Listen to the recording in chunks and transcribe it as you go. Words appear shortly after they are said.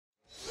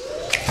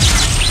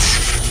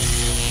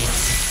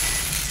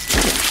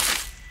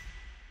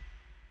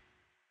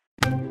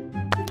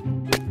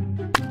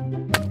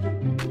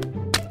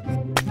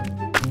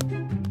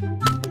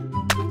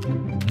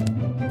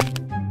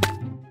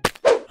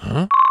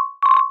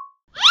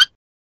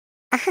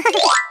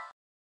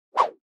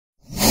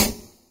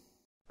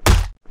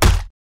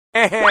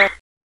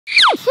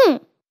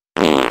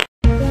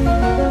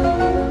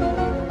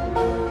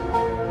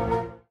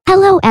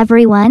Hello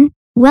everyone,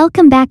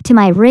 welcome back to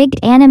my rigged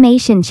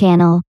animation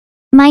channel.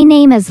 My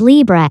name is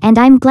Libra and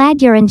I'm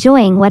glad you're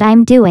enjoying what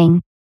I'm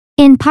doing.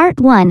 In part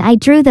 1 I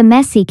drew the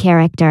messy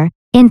character,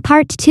 in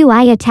part 2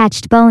 I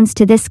attached bones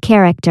to this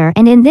character,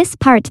 and in this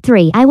part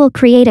 3 I will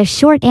create a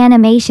short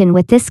animation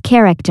with this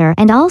character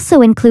and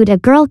also include a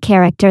girl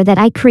character that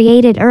I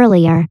created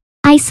earlier.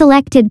 I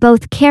selected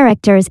both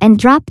characters and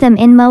dropped them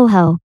in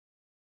Moho.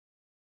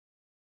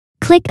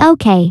 Click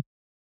OK.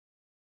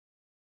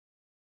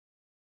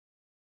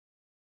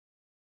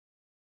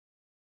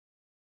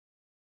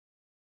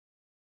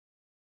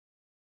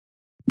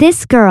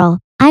 This girl,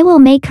 I will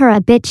make her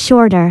a bit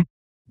shorter.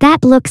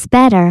 That looks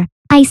better.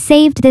 I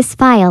saved this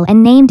file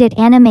and named it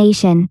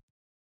animation.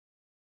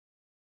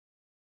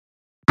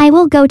 I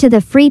will go to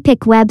the FreePic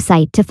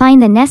website to find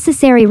the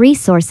necessary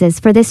resources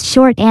for this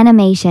short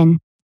animation.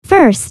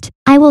 First,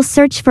 I will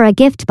search for a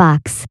gift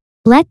box.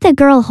 Let the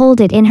girl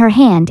hold it in her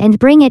hand and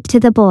bring it to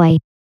the boy.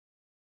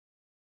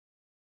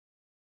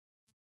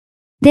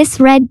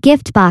 This red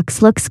gift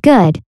box looks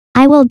good.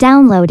 I will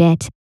download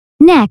it.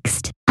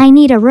 Next, I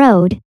need a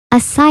road, a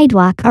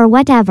sidewalk or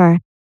whatever.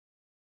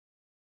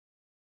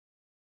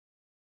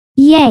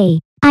 Yay!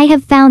 I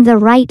have found the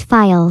right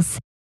files.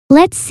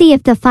 Let's see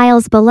if the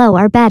files below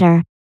are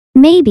better.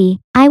 Maybe,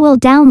 I will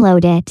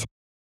download it.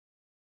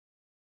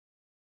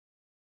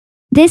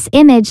 This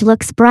image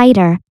looks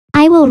brighter.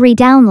 I will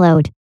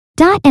re-download.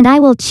 And I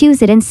will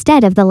choose it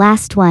instead of the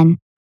last one.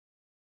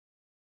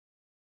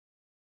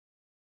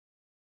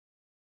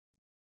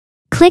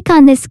 Click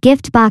on this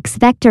gift box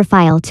vector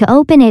file to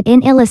open it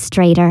in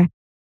Illustrator.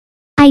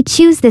 I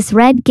choose this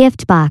red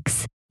gift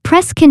box.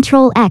 Press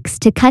Ctrl X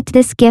to cut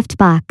this gift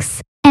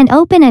box, and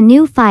open a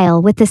new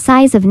file with the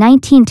size of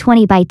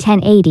 1920 by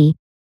 1080.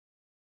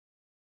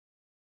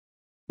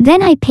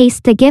 Then I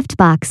paste the gift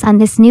box on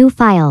this new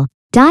file,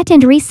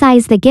 and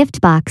resize the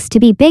gift box to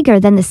be bigger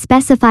than the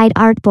specified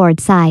artboard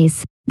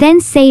size.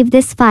 Then save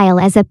this file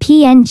as a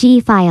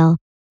PNG file.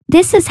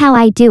 This is how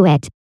I do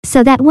it,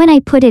 so that when I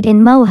put it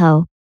in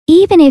Moho,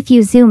 even if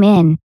you zoom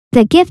in,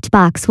 the gift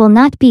box will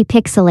not be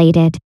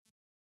pixelated.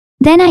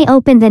 Then I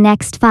open the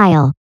next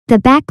file, the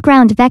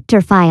background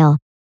vector file.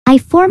 I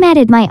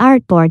formatted my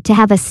artboard to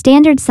have a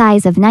standard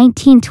size of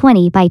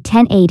 1920 by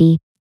 1080.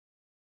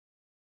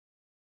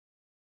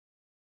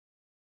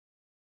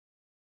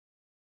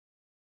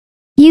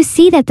 You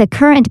see that the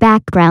current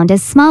background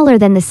is smaller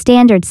than the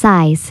standard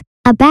size.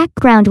 A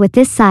background with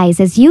this size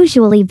is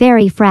usually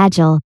very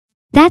fragile.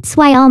 That's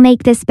why I'll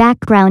make this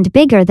background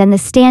bigger than the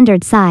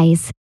standard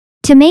size,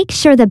 to make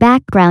sure the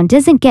background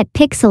doesn't get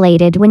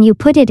pixelated when you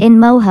put it in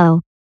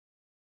Moho.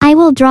 I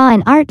will draw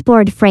an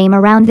artboard frame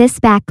around this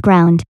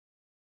background.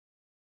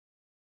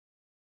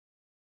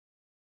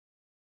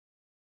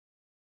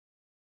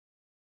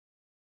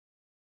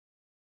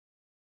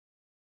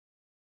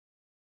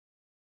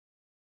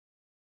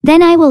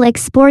 Then I will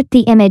export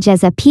the image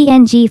as a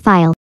PNG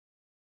file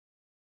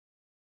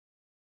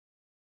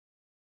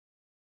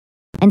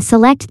and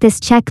select this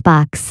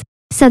checkbox,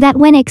 so that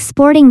when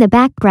exporting the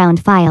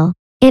background file,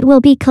 it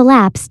will be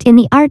collapsed in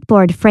the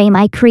artboard frame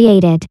I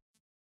created.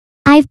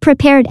 I've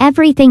prepared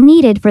everything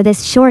needed for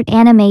this short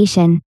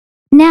animation.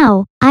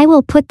 Now, I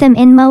will put them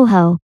in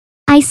Moho.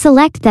 I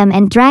select them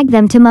and drag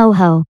them to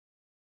Moho.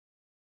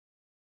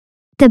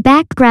 The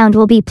background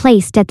will be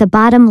placed at the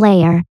bottom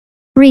layer.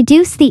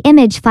 Reduce the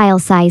image file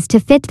size to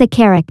fit the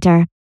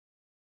character.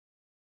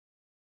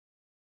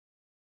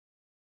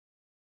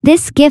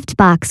 This gift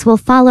box will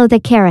follow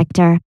the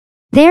character.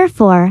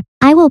 Therefore,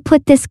 I will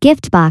put this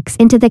gift box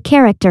into the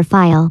character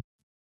file.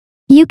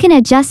 You can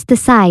adjust the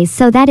size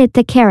so that it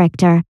the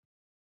character.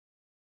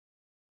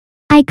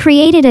 I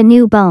created a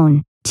new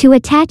bone. To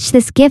attach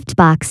this gift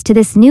box to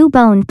this new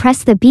bone,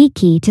 press the B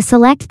key to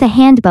select the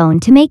hand bone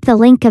to make the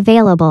link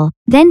available,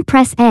 then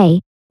press A,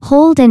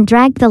 hold and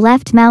drag the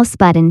left mouse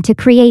button to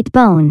create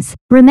bones.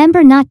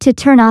 Remember not to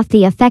turn off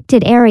the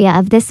affected area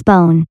of this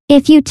bone.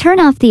 If you turn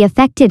off the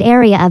affected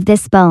area of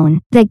this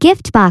bone, the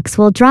gift box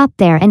will drop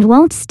there and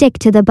won't stick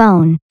to the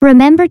bone.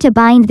 Remember to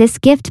bind this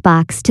gift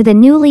box to the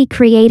newly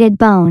created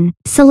bone.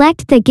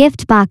 Select the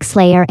gift box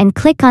layer and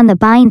click on the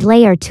Bind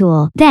Layer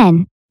tool.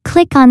 Then,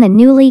 click on the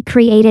newly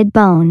created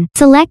bone.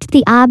 Select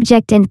the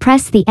object and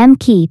press the M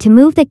key to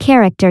move the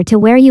character to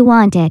where you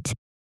want it.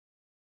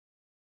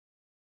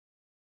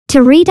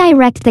 To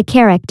redirect the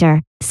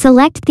character,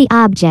 select the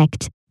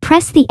object,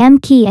 press the M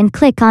key and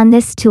click on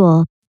this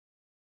tool.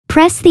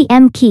 Press the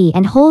M key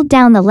and hold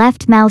down the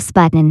left mouse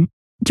button.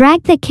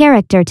 Drag the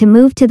character to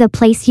move to the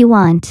place you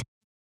want.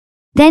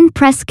 Then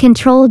press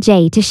Ctrl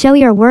J to show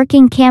your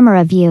working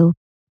camera view.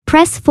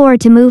 Press 4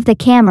 to move the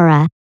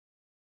camera.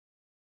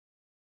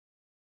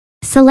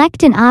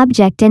 Select an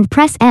object and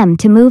press M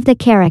to move the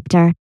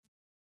character.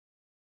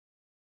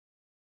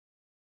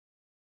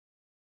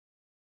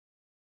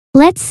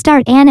 Let's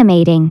start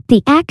animating.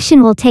 The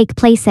action will take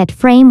place at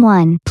frame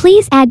 1.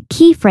 Please add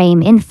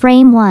keyframe in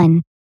frame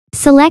 1.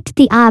 Select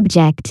the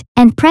object,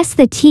 and press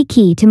the T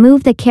key to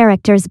move the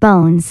character's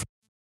bones.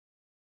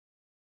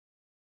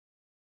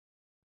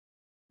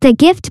 The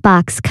gift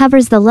box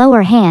covers the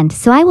lower hand,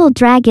 so I will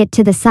drag it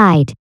to the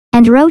side,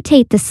 and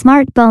rotate the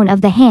smart bone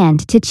of the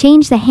hand to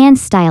change the hand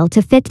style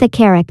to fit the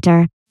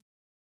character.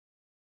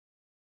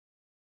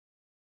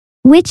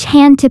 Which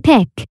hand to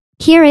pick?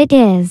 Here it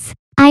is.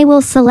 I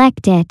will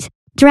select it.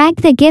 Drag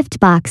the gift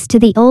box to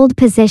the old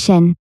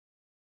position.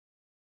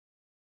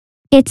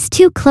 It's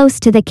too close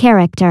to the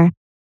character.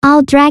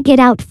 I'll drag it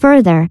out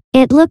further,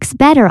 it looks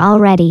better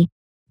already.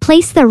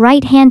 Place the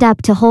right hand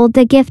up to hold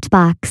the gift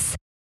box.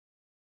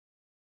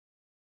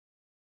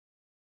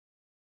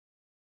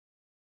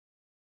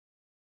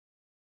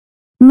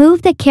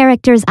 Move the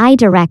character's eye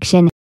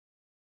direction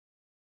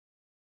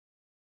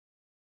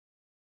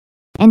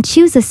and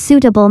choose a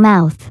suitable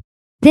mouth.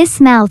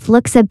 This mouth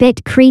looks a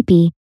bit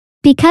creepy.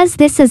 Because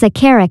this is a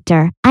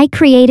character I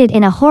created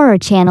in a horror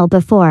channel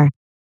before,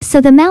 so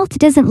the mouth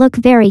doesn't look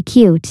very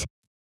cute.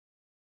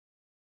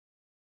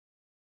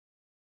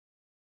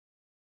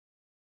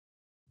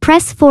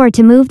 Press 4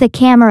 to move the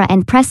camera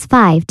and press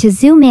 5 to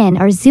zoom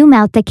in or zoom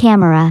out the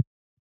camera.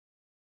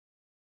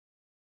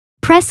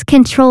 Press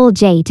Ctrl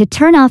J to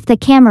turn off the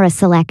camera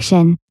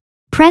selection.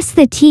 Press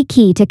the T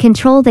key to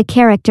control the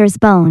character's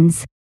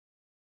bones.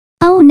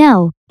 Oh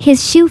no,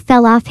 his shoe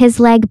fell off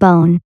his leg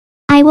bone.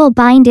 I will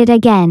bind it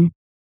again.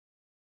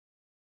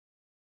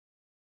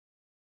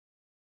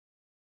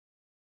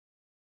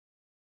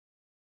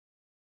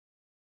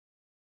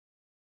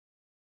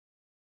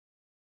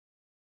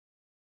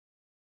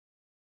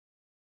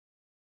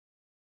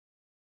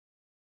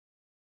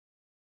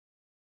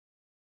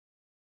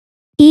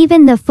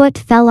 Even the foot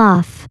fell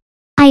off.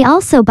 I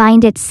also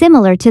bind it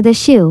similar to the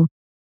shoe.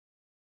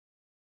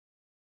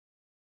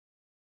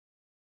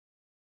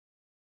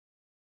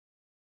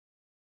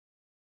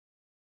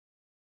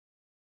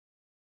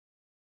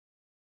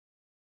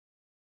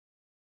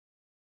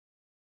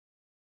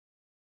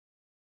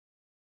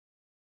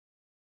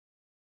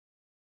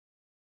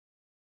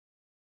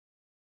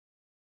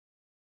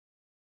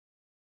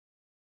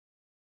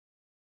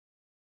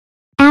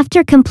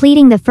 After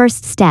completing the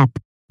first step,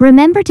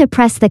 remember to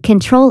press the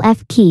Ctrl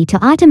F key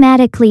to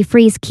automatically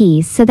freeze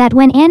keys so that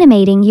when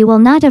animating you will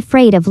not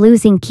afraid of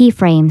losing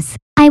keyframes.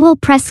 I will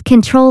press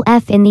Ctrl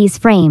F in these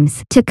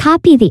frames to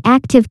copy the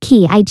active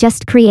key I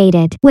just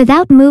created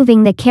without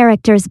moving the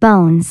character's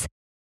bones.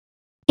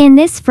 In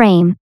this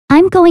frame,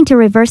 I'm going to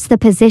reverse the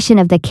position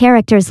of the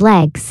character's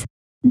legs.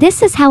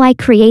 This is how I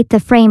create the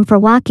frame for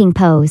walking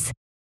pose.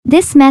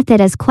 This method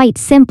is quite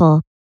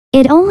simple.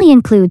 It only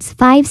includes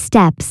 5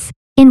 steps,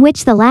 in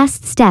which the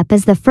last step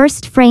is the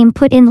first frame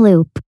put in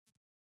loop.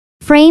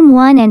 Frame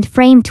 1 and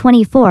frame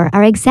 24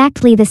 are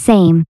exactly the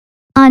same.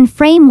 On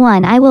frame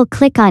 1 I will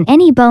click on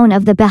any bone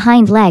of the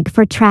behind leg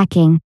for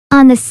tracking.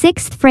 On the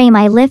 6th frame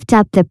I lift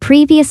up the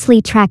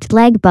previously tracked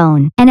leg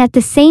bone and at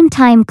the same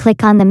time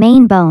click on the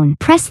main bone.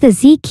 Press the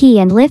Z key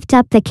and lift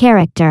up the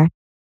character.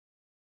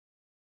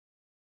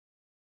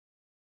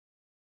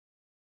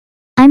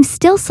 I'm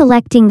still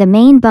selecting the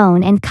main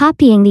bone and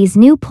copying these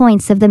new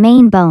points of the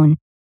main bone.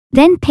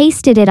 Then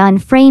pasted it on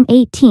frame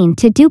 18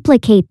 to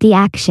duplicate the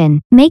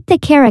action. Make the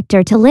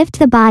character to lift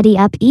the body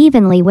up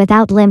evenly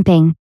without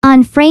limping.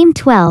 On frame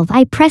 12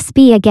 I press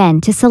B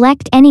again to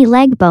select any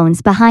leg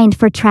bones behind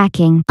for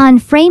tracking. On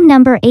frame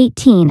number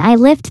 18 I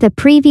lift the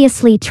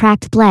previously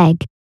tracked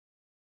leg.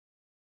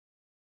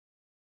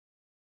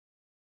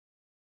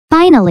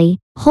 Finally,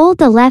 hold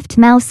the left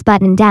mouse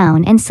button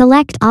down and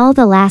select all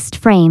the last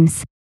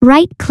frames.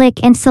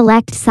 Right-click and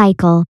select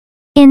Cycle.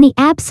 In the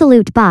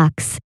absolute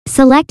box,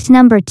 select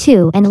number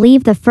 2 and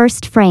leave the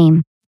first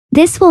frame.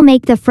 This will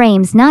make the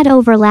frames not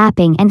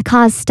overlapping and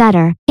cause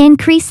stutter.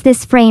 Increase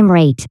this frame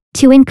rate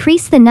to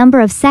increase the number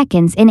of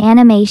seconds in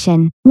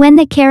animation. When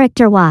the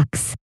character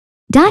walks,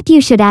 you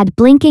should add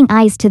blinking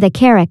eyes to the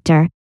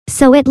character,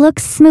 so it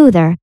looks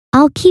smoother.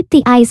 I'll keep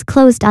the eyes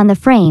closed on the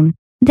frame,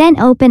 then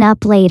open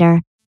up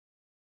later.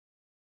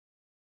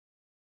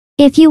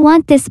 If you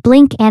want this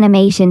blink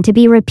animation to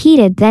be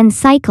repeated, then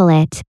cycle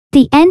it.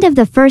 The end of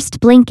the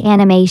first blink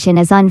animation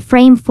is on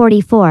frame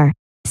 44,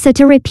 so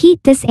to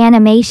repeat this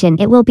animation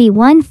it will be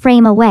 1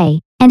 frame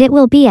away, and it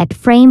will be at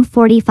frame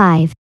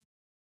 45.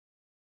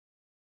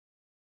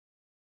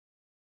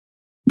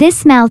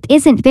 This mouth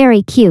isn't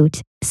very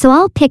cute, so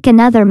I'll pick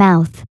another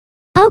mouth.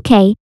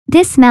 Okay,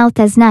 this mouth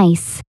is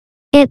nice.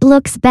 It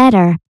looks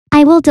better.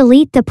 I will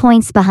delete the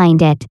points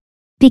behind it,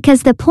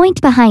 because the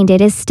point behind it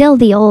is still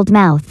the old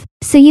mouth,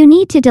 so you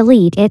need to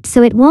delete it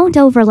so it won't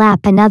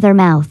overlap another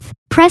mouth.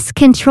 Press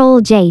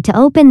Ctrl J to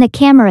open the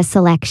camera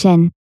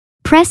selection.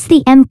 Press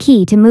the M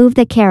key to move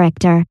the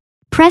character.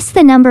 Press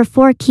the number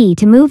 4 key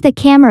to move the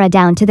camera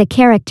down to the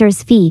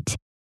character's feet.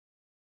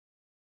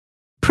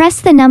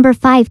 Press the number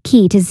 5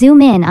 key to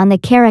zoom in on the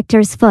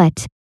character's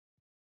foot.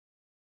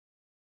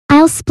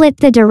 I'll split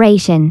the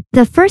duration.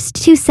 The first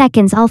 2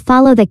 seconds I'll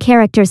follow the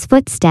character's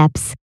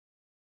footsteps.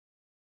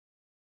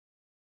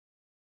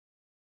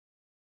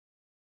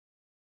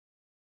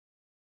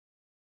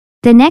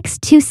 The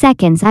next 2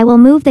 seconds I will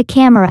move the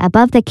camera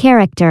above the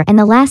character and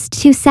the last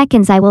 2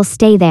 seconds I will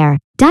stay there.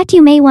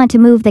 You may want to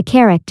move the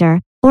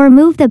character, or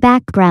move the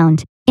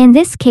background. In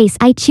this case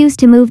I choose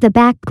to move the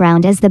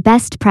background as the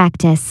best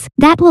practice.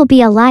 That will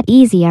be a lot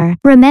easier.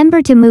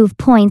 Remember to move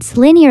points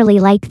linearly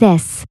like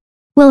this.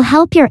 Will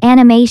help your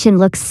animation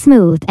look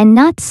smooth and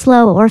not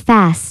slow or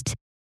fast.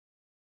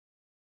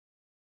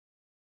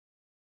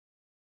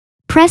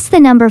 Press the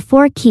number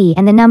 4 key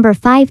and the number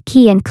 5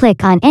 key and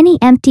click on any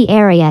empty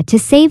area to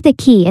save the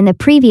key in the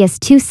previous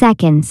 2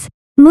 seconds.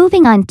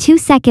 Moving on 2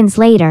 seconds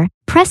later,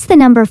 press the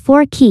number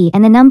 4 key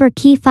and the number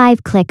key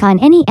 5, click on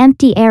any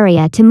empty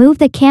area to move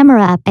the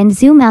camera up and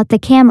zoom out the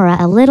camera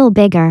a little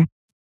bigger.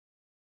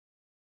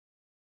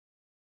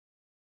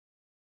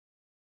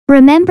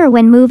 Remember,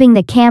 when moving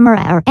the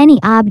camera or any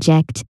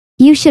object,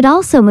 you should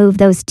also move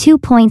those 2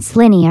 points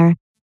linear.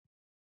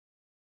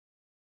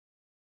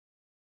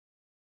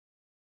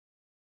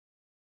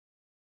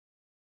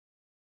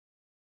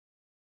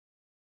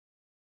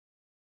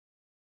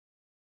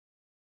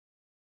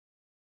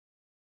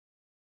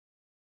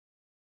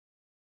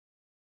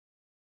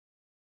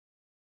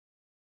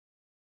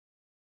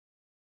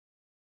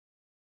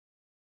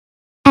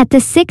 At the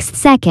 6th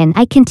second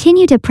I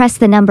continue to press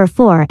the number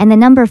 4 and the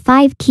number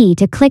 5 key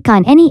to click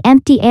on any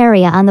empty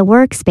area on the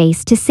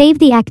workspace to save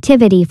the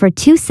activity for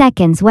 2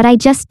 seconds. What I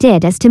just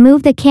did is to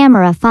move the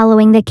camera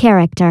following the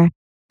character.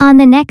 On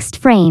the next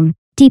frame,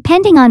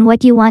 depending on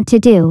what you want to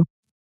do.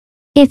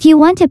 If you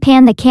want to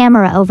pan the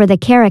camera over the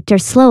character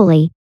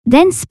slowly,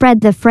 then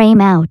spread the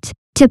frame out.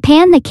 To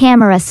pan the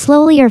camera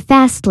slowly or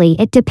fastly,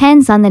 it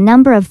depends on the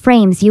number of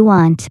frames you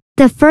want.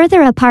 The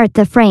further apart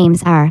the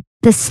frames are,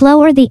 the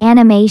slower the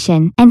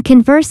animation, and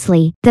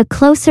conversely, the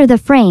closer the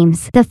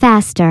frames, the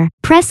faster.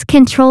 Press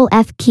Ctrl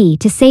F key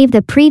to save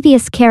the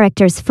previous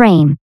character's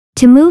frame.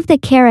 To move the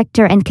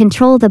character and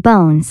control the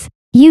bones,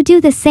 you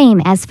do the same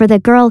as for the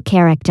girl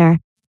character.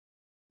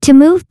 To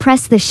move,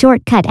 press the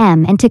shortcut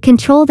M, and to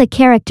control the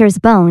character's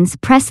bones,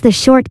 press the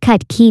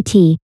shortcut key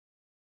T.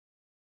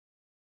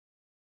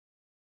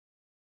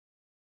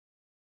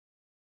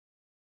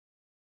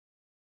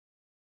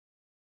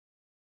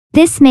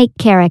 This make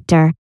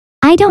character.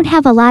 I don't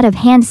have a lot of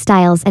hand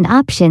styles and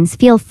options.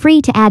 Feel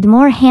free to add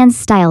more hand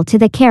style to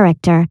the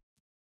character.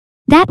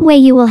 That way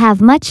you will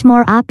have much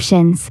more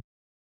options.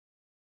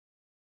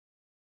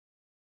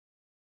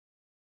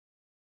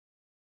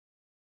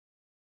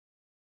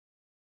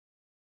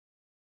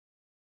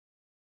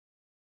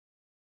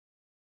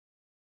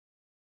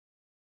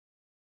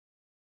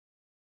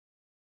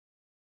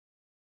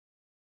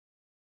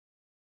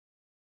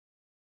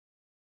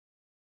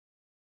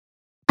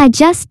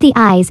 Adjust the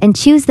eyes and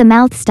choose the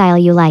mouth style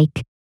you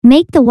like.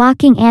 Make the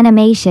walking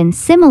animation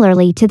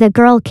similarly to the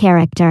girl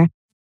character.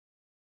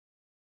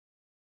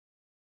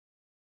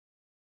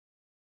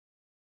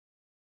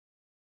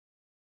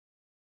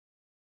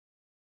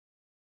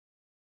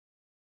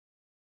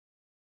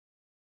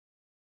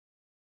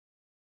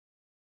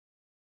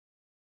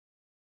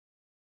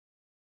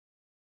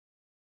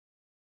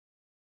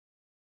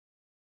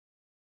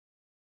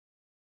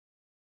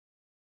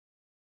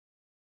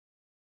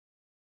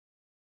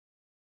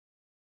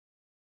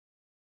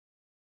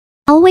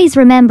 Always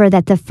remember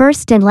that the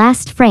first and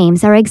last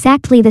frames are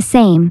exactly the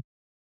same.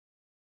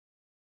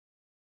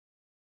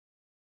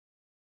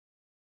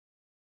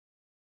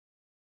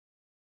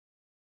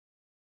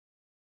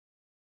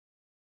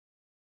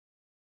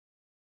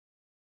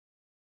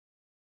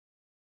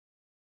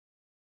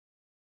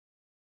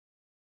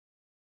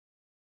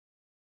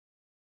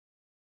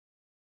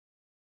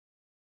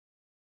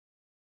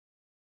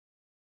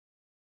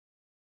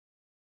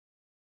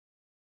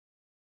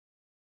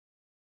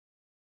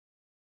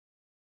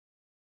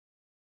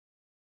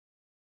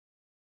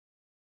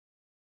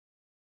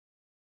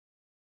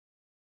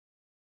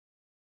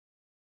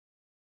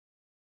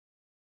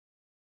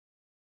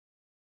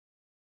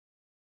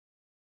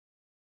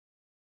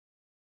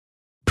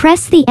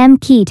 Press the M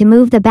key to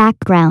move the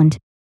background.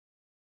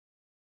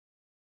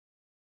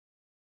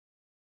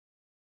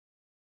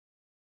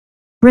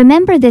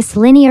 Remember this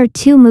linear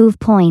 2 move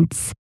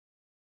points.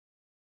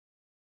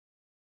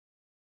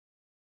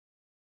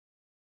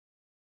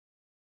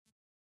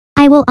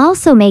 I will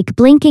also make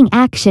blinking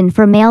action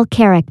for male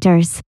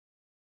characters.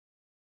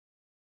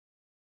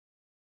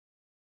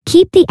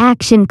 Keep the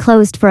action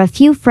closed for a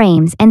few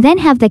frames and then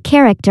have the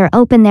character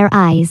open their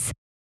eyes.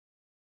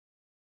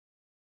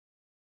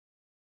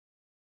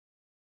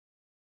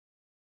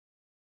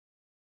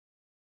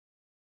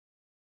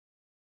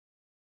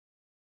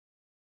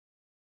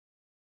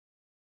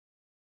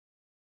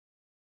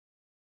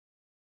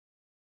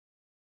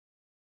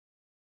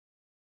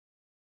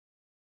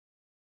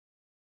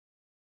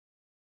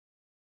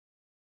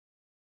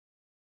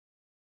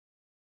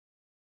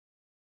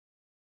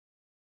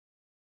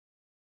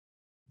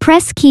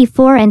 Press key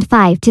 4 and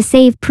 5 to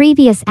save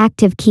previous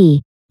active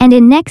key, and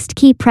in next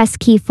key press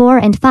key 4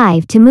 and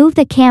 5 to move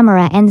the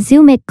camera and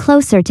zoom it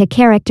closer to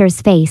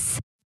character's face.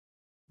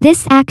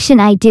 This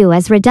action I do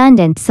is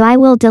redundant, so I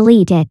will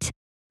delete it.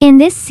 In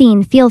this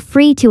scene feel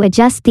free to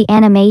adjust the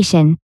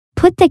animation,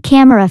 Put the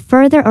camera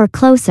further or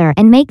closer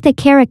and make the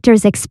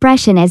character's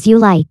expression as you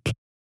like.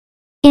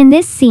 In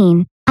this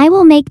scene, I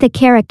will make the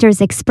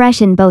character's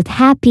expression both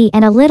happy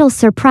and a little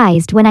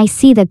surprised when I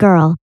see the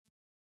girl.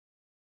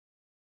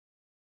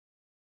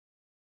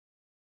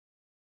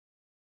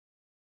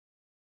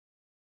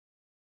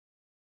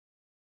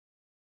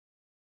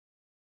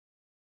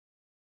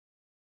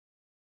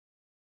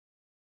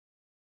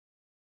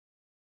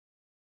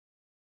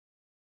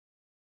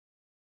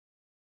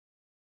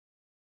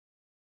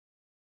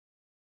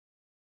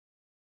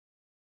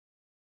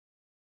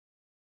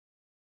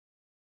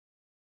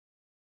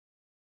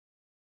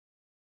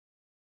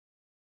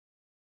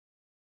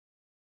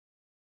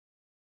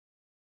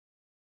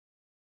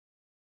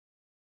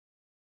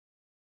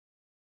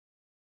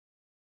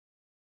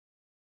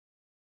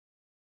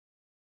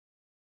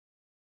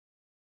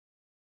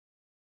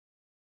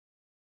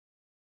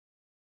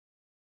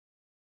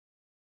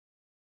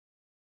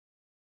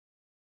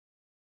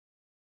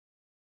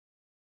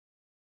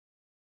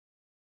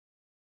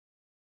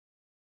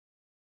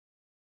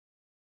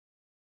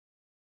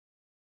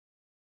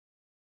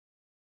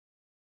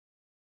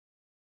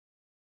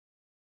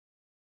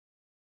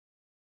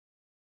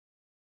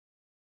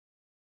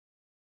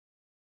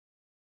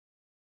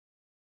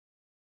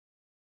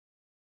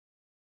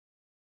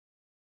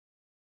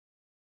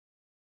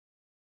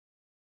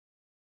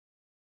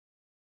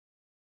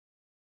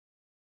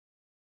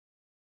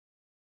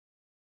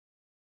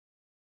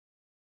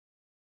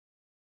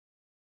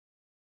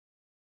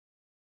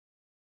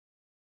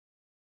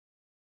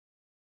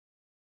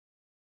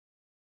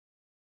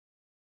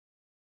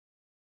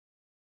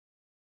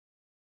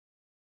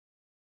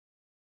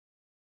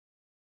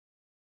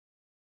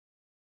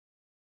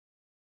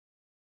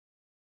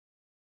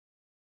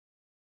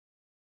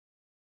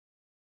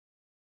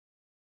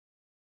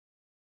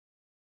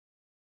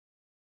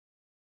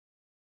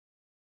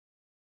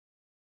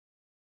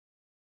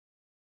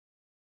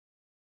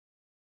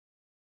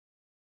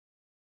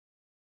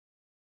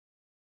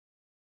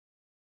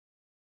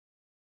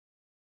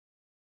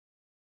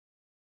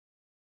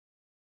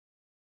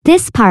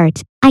 This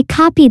part, I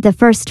copied the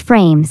first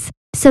frames,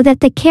 so that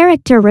the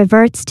character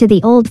reverts to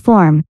the old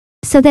form,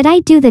 so that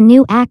I do the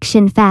new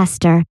action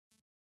faster.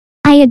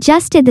 I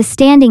adjusted the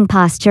standing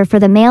posture for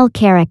the male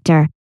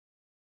character.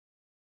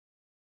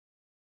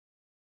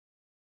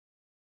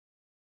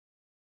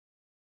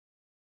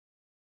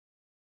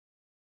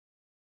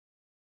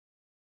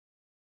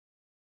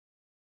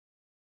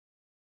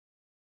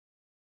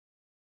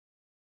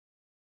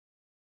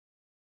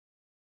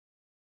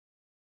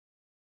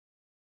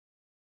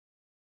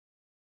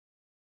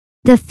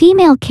 The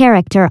female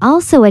character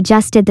also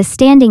adjusted the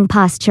standing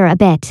posture a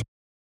bit.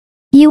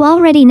 You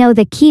already know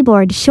the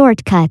keyboard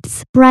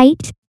shortcuts,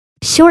 right?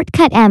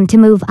 Shortcut M to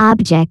move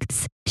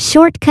objects,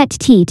 shortcut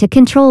T to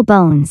control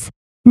bones,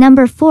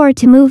 number 4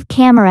 to move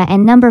camera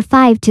and number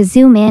 5 to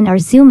zoom in or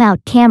zoom out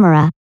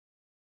camera.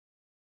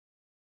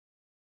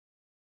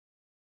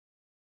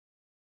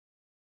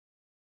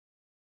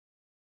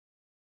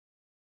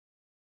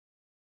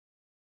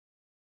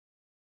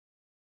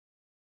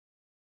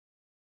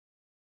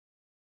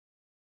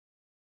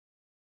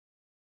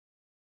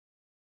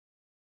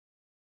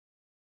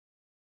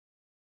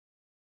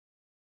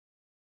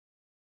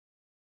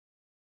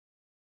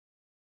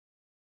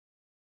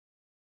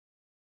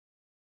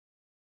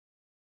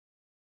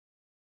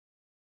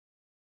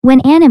 When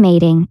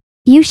animating,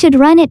 you should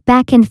run it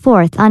back and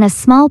forth on a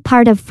small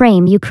part of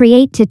frame you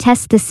create to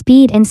test the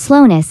speed and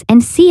slowness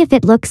and see if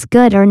it looks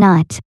good or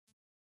not.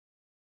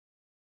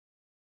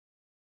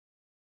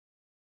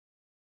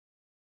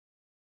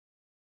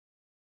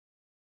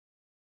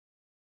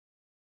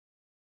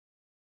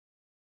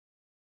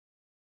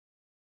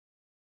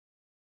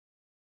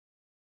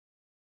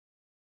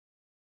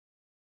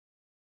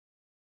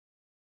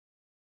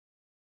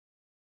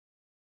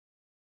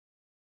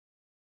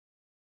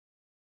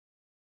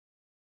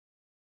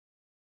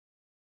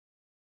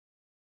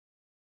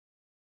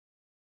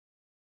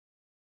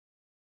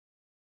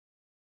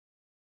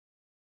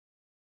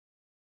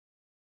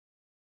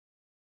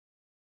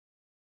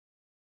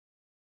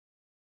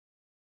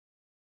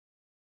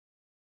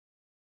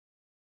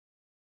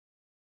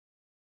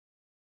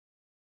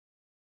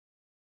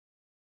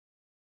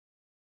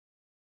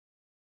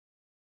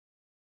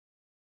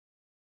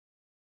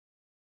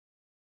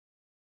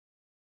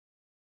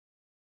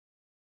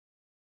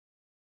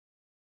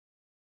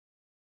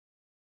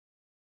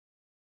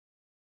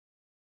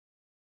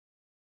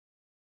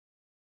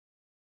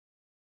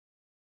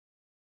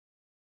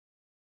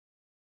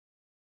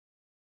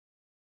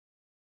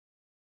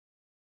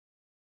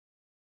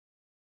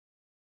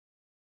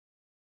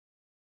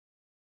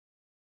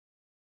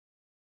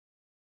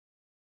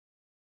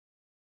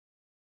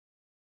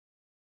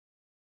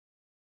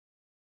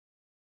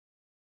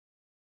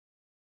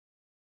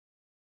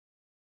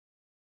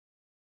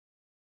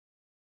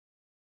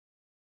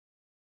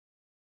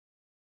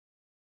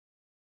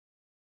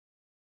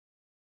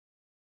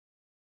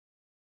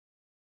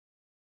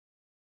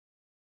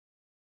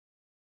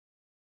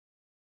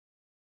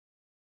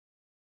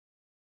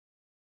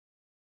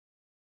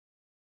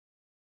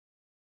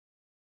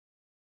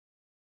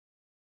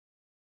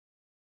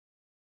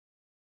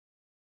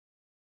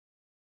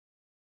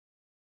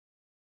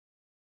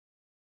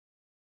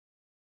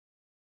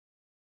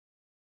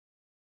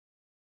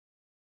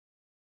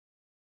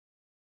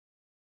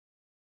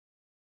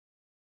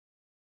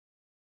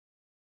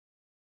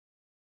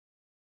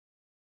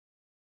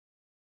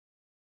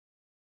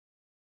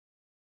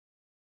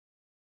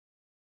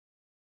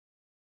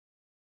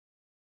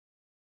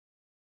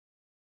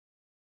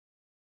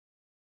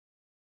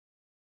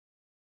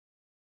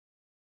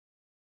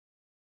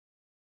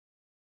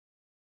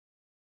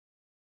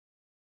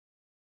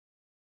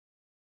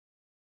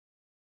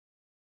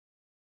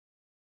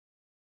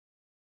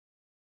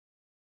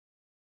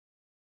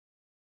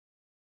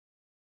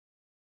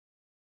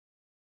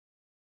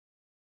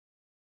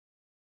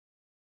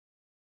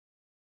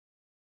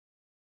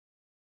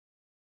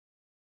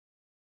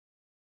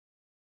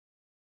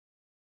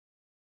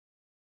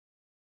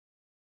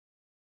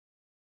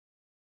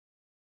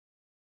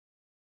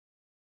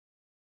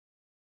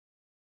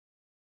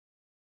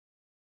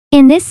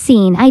 In this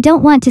scene I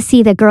don't want to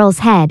see the girl's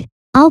head.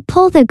 I'll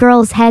pull the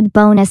girl's head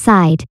bone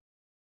aside.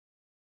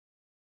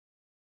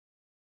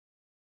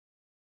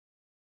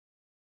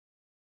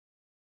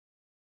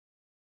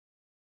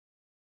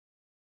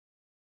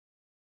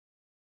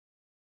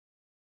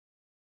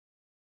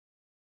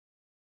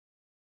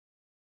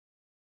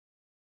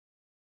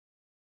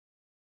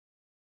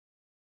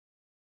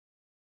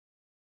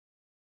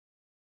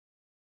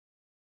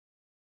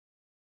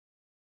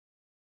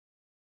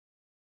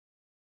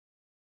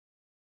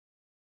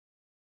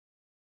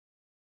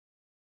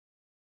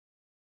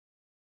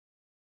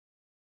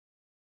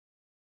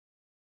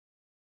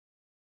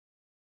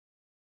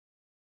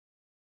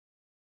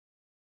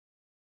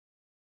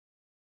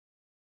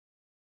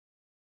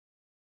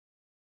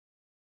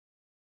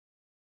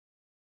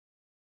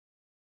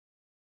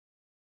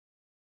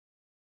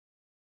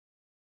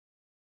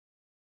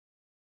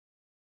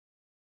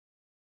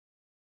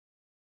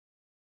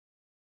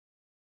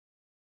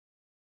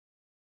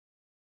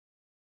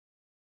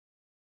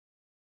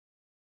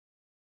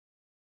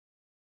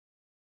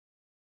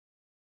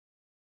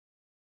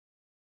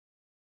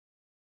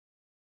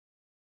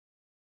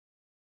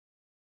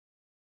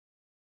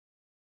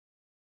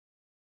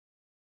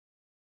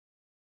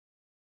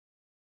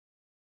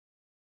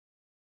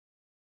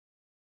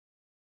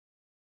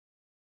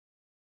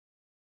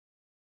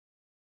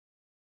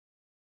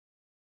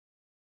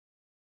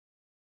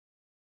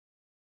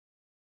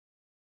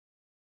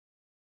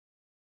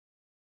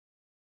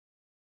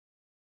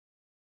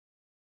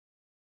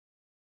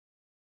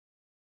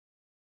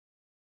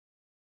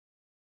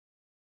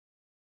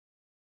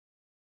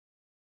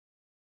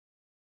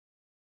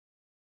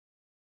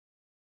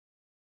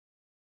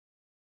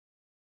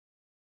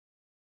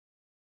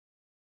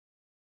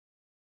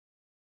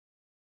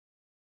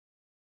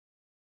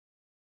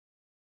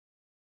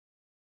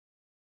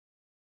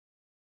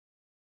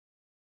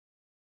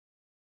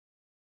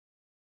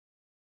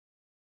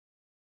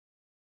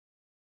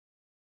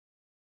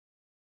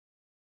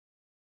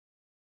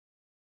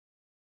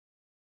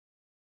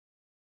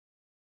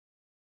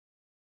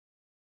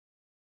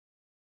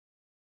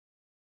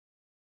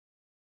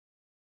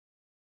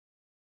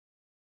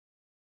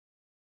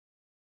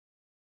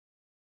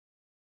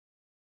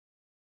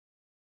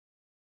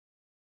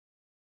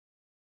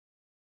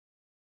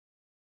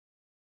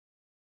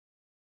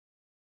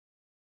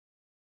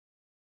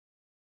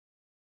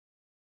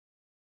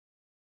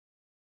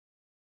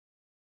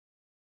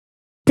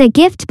 The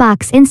gift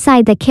box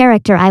inside the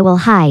character I will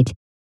hide.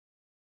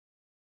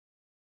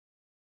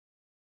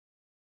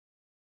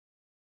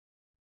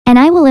 And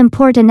I will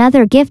import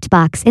another gift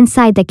box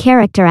inside the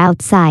character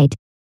outside.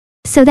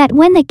 So that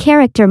when the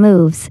character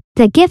moves,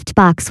 the gift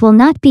box will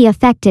not be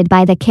affected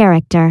by the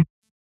character.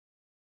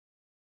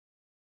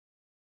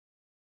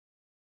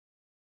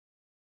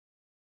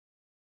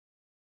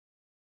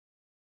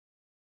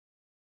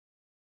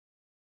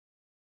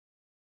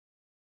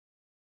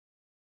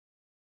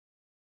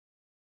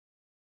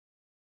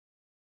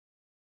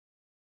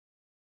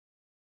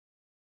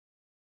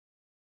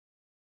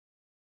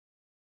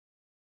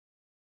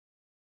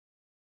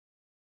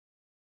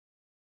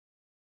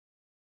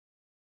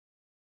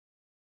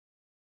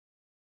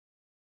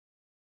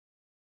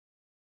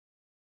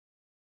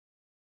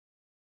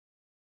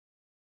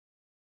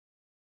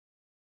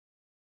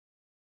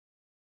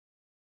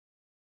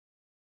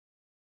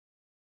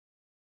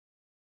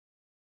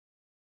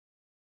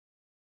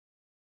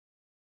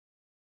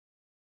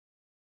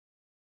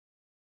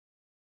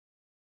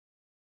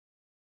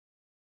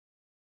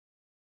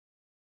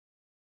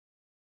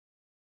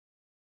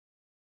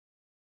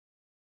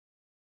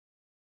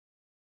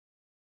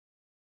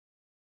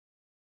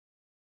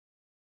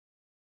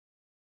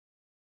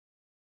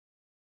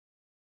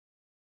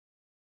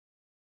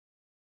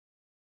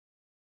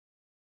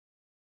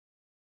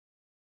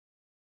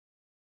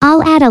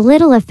 I'll add a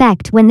little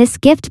effect when this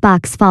gift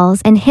box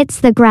falls and hits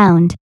the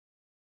ground.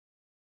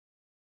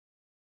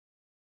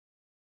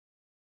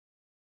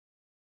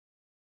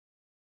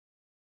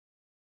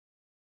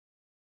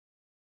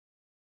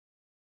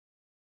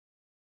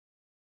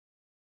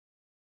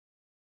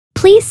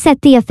 Please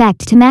set the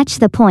effect to match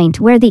the point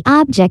where the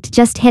object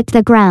just hit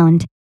the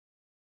ground.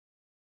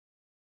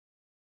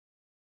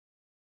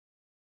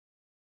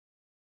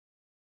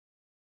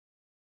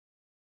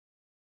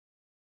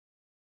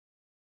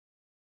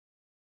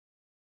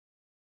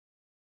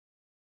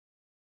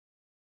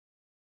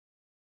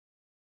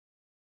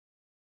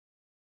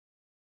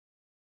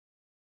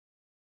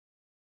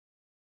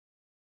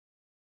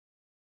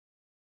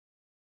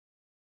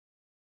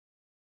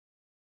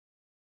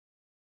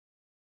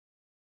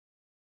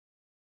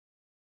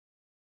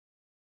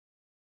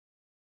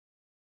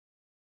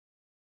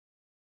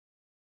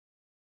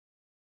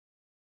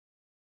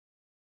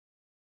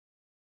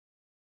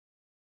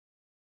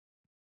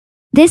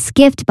 This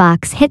gift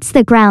box hits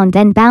the ground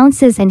then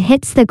bounces and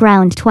hits the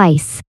ground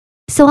twice.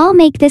 So I'll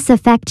make this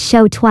effect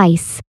show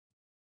twice.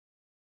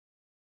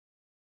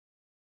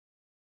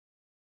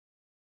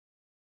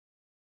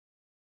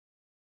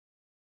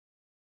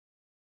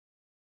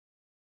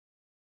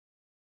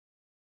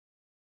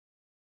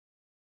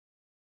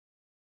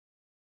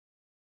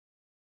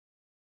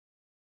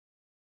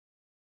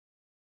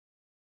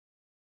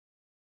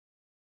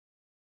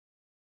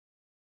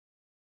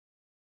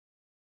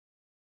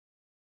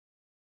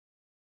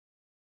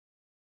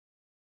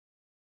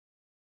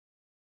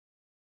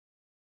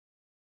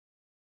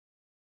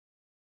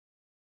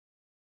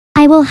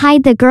 will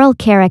hide the girl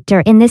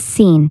character in this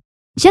scene.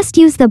 Just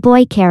use the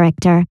boy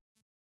character.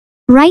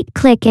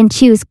 Right-click and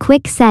choose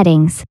Quick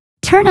Settings.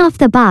 Turn off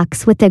the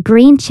box with the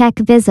green check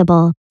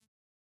visible.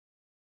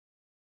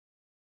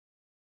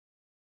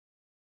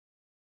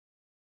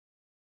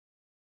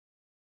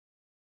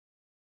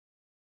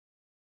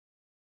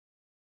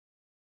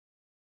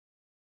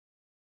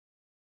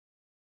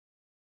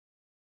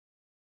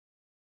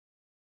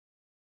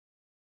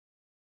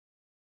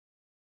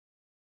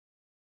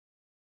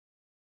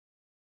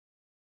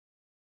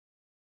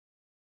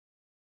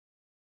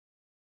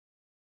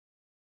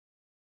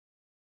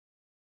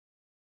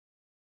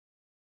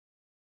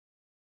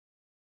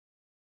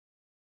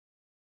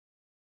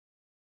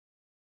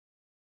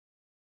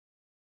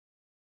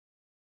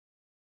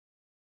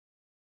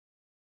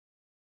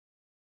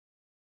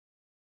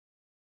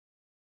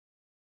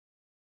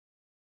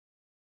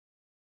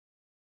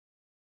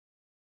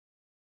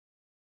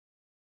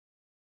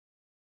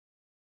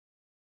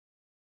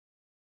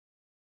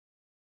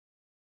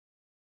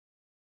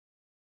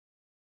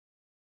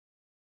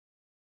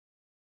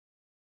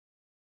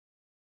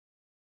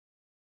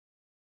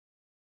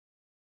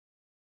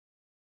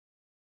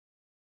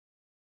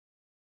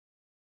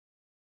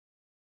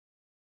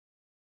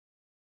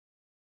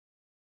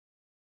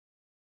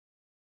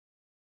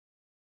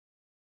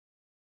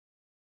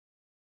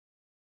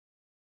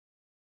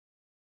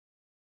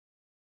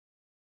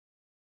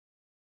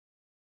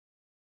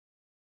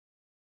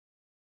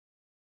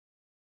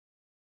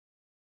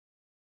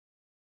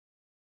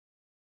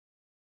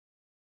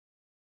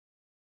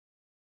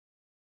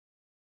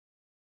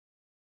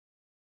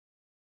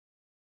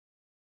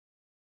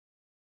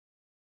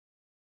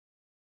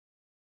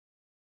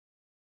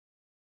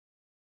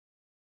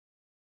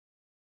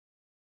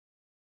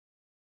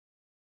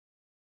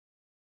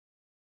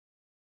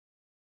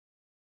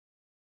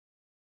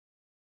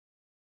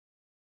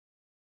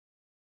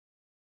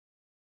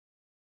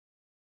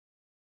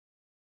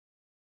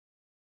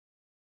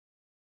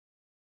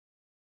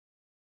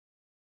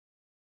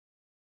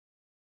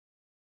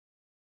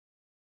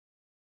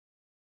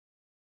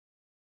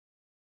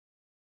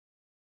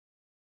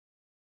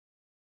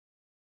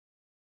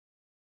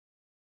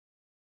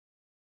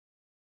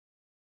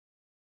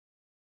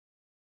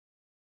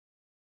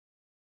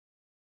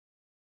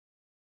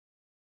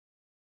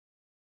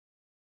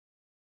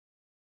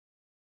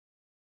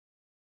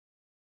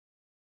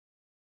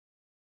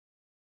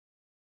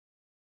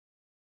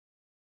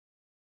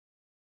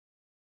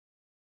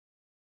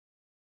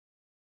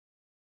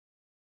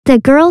 The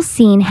girl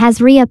scene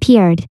has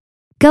reappeared.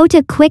 Go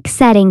to Quick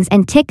Settings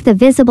and tick the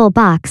visible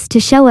box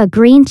to show a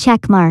green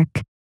check mark.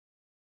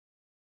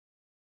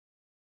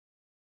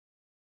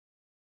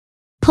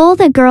 Pull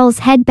the girl's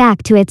head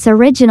back to its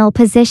original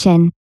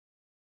position.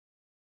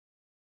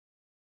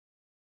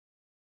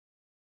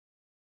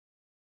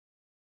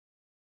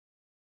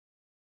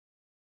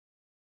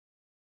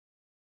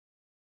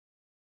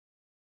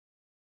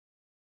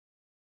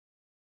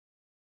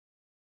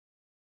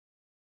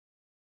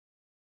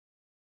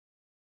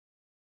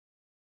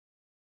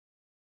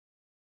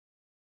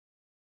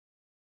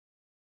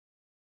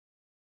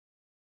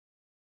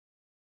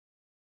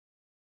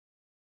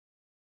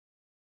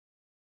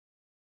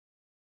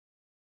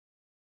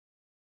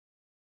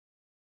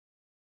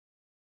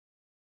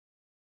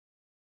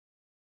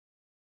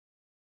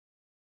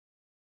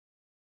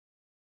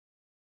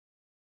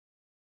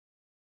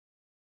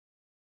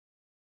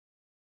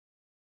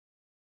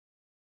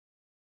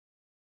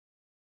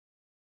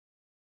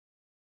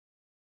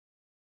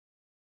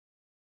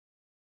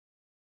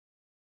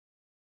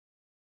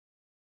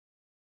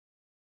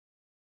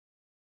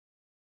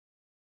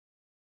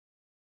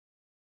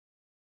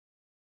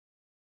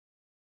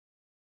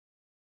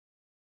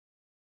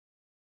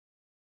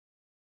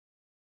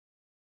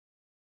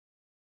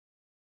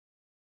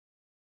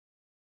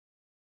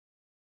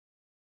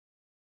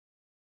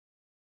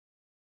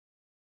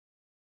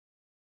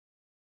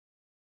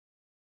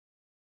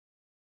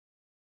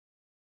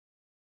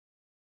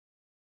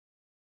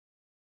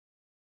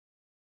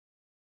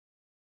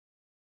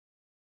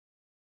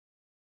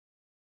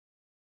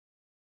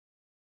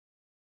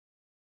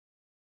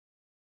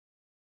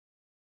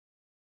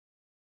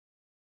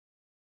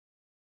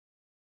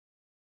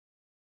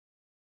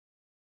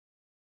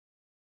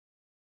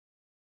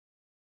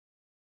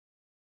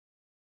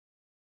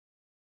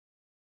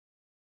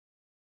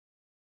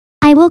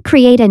 I will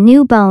create a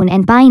new bone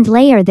and bind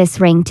layer this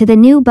ring to the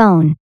new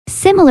bone,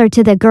 similar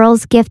to the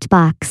girl's gift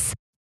box.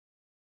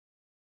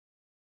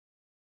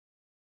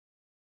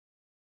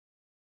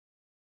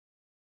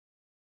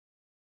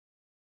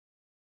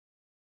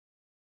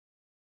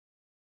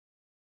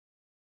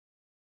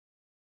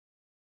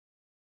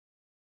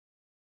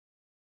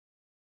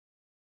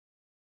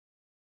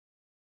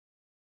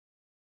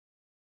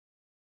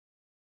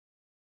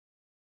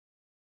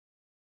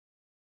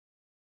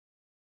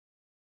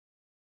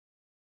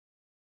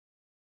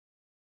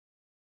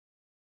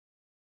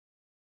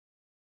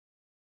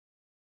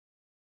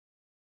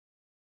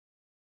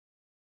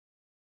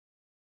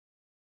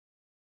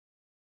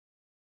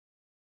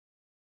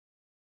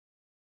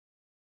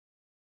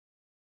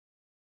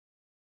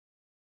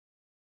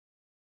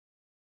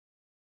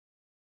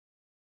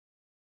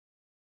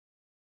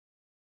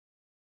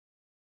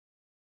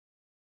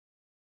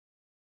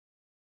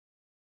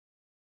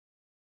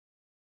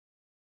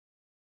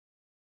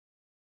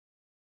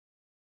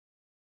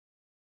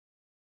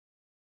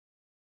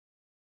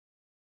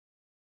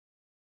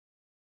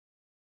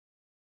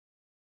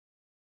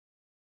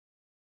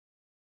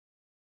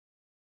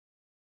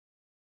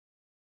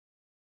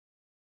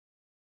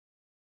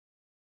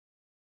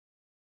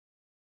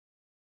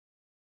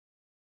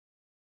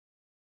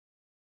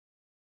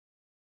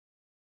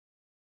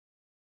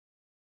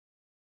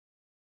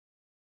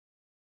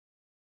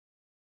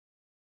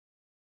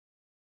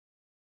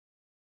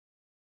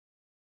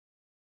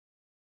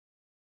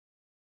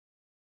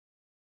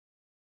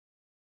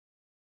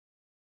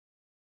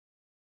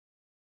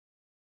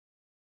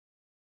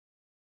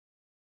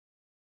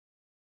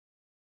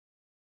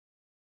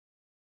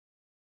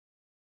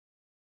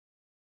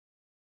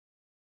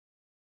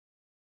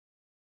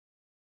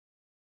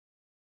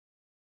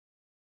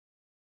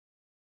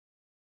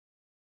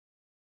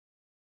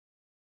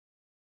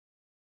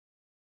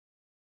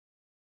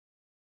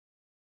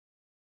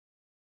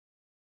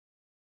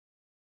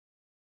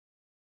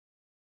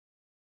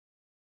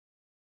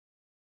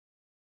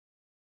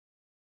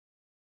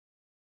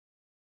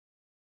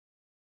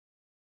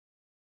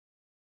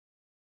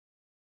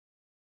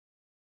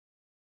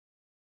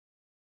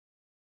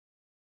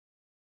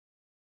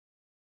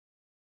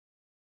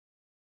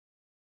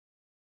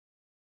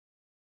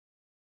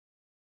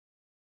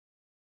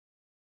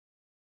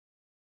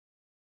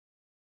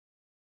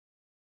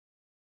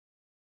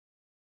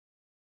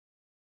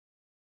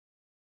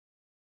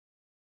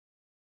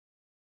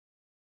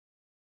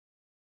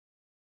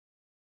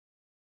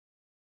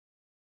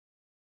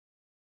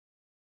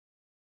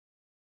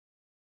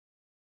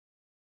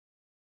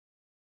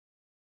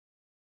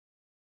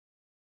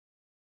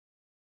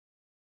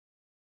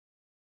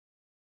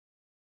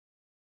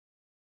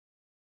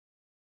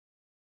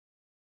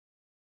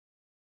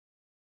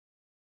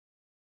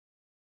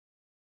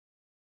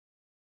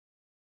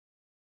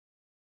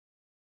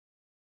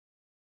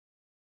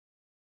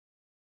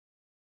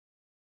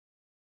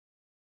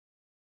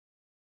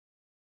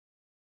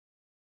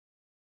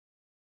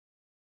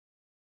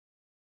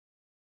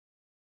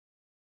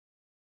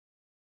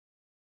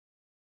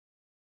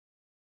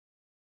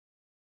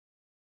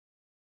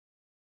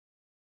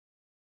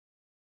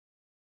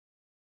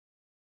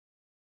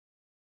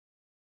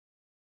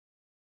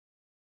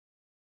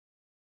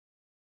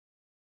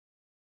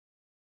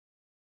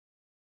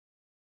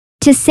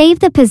 To save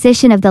the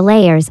position of the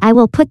layers, I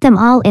will put them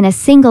all in a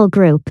single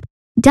group.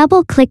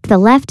 Double-click the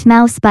left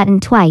mouse button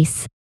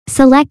twice.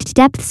 Select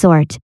Depth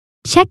Sort.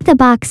 Check the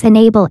box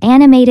Enable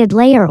Animated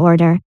Layer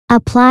Order,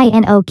 apply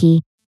and OK.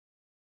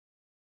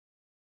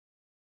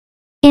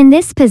 In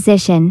this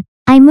position,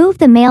 I move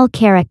the male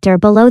character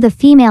below the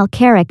female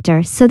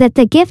character so that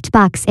the gift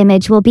box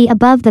image will be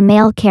above the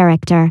male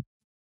character.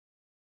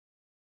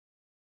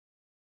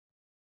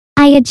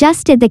 I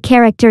adjusted the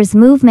character's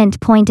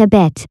movement point a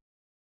bit.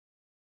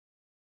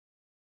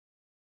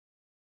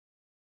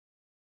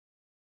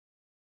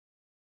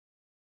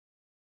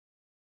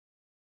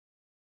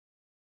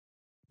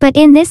 But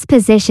in this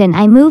position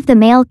I move the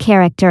male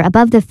character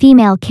above the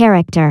female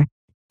character,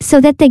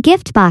 so that the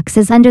gift box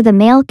is under the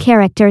male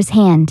character's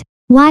hand.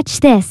 Watch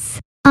this.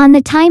 On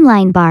the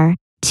timeline bar,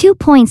 2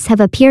 points have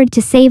appeared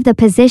to save the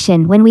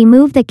position when we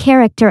move the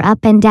character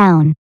up and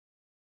down.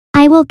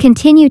 I will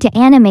continue to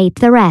animate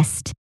the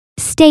rest.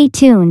 Stay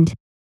tuned.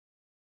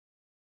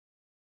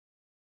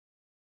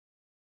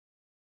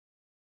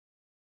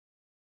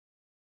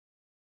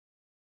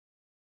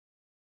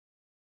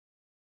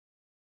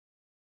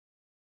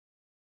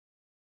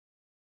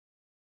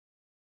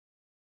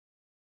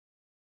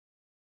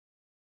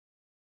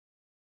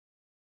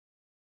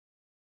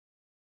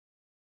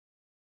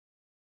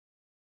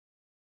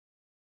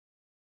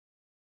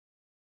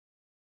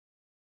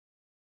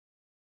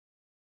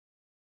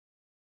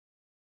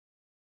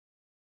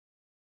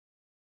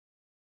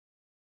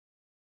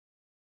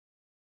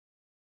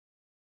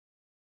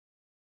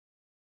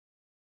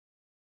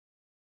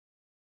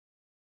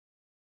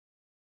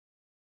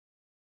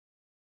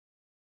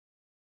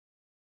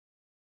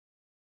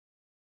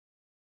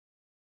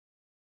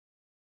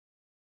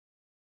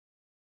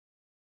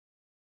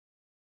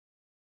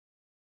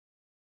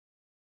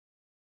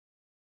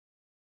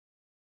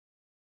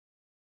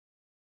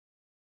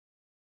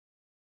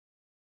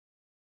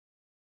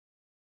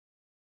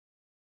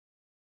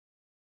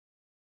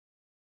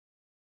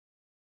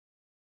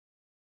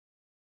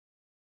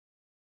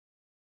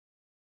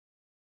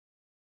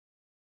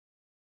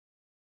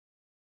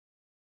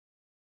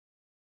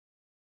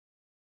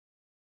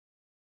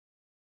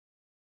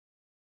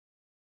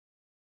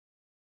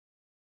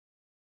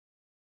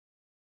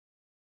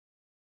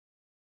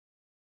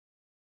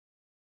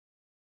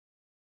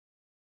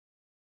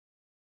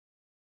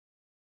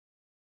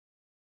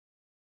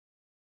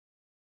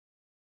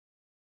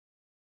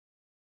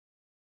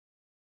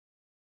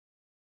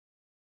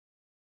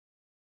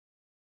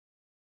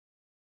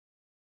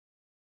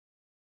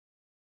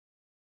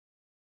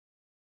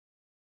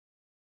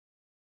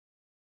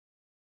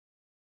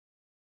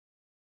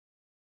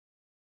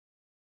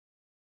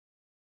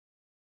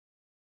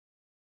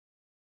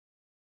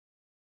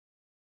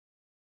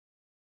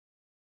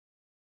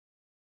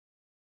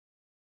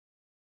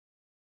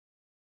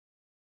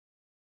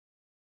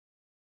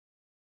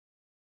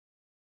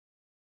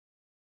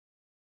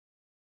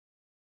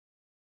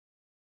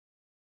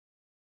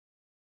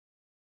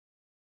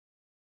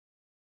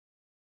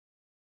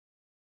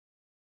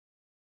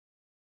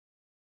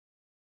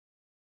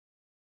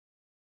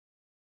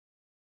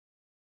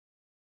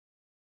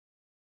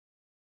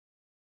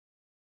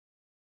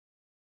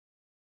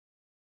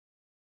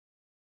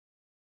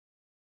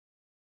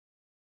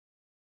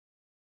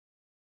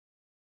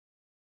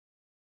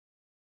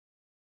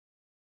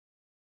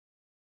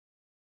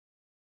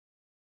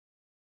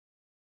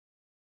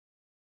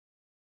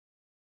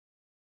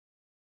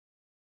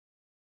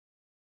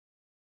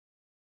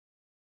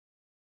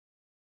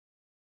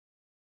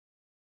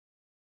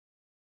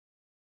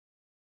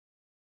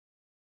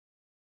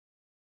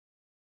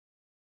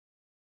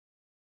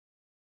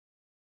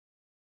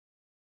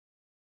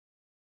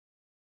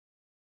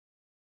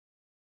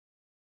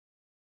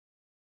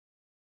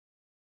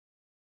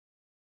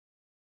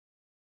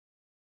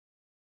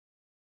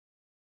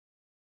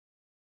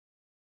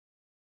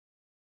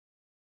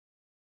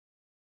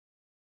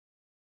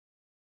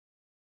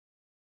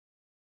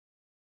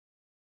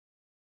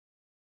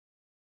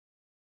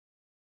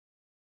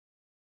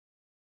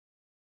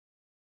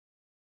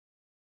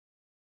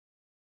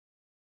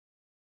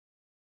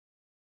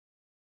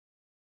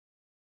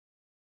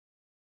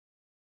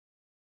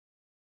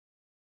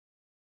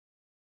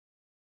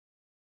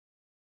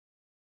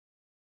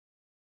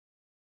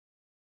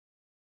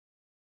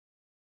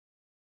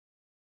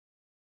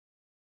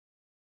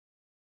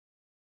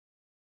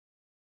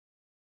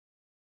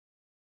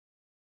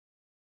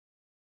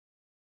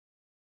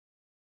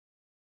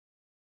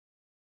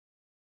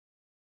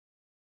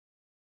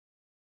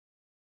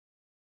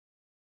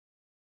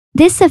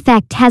 This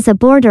effect has a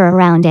border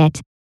around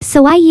it,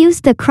 so I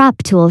used the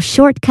crop tool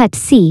shortcut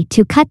C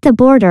to cut the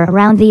border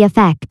around the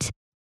effect.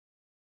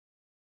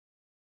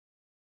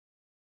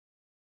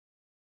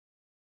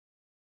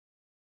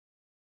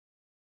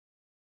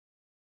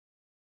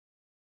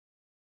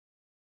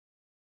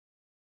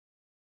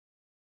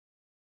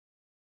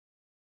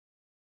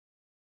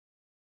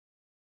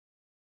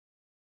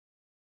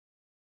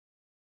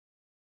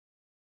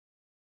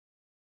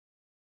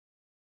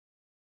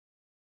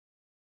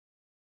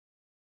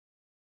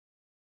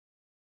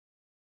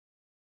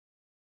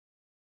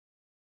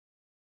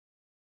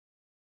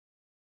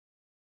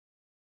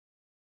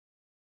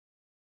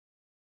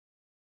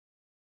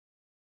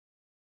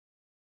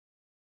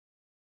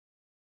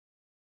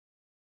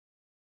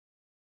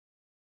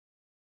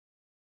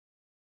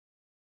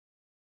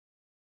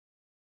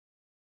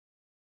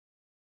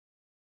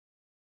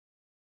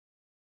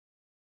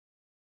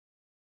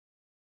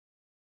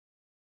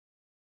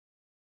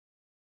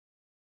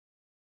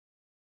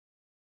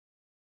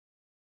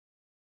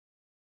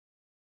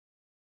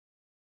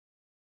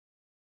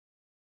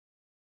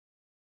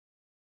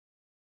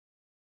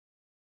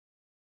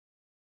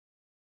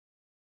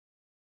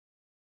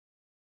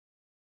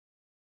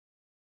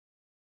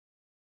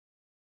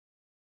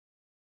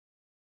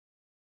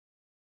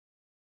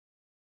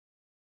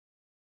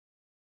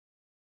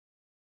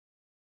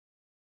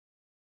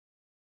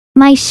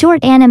 My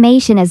short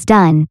animation is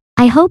done.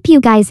 I hope you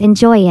guys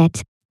enjoy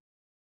it.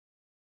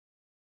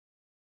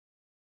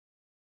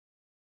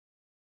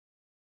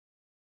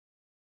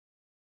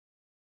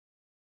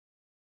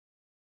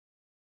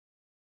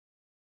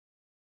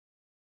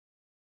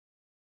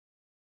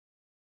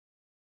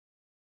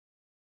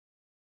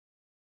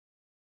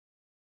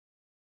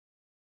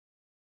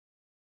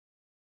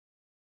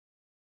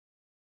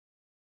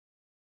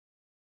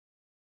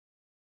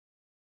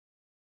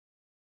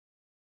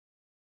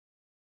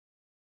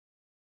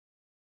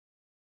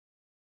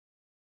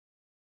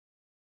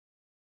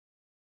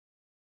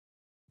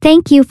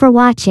 Thank you for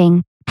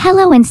watching.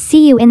 Hello and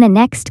see you in the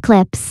next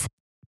clips.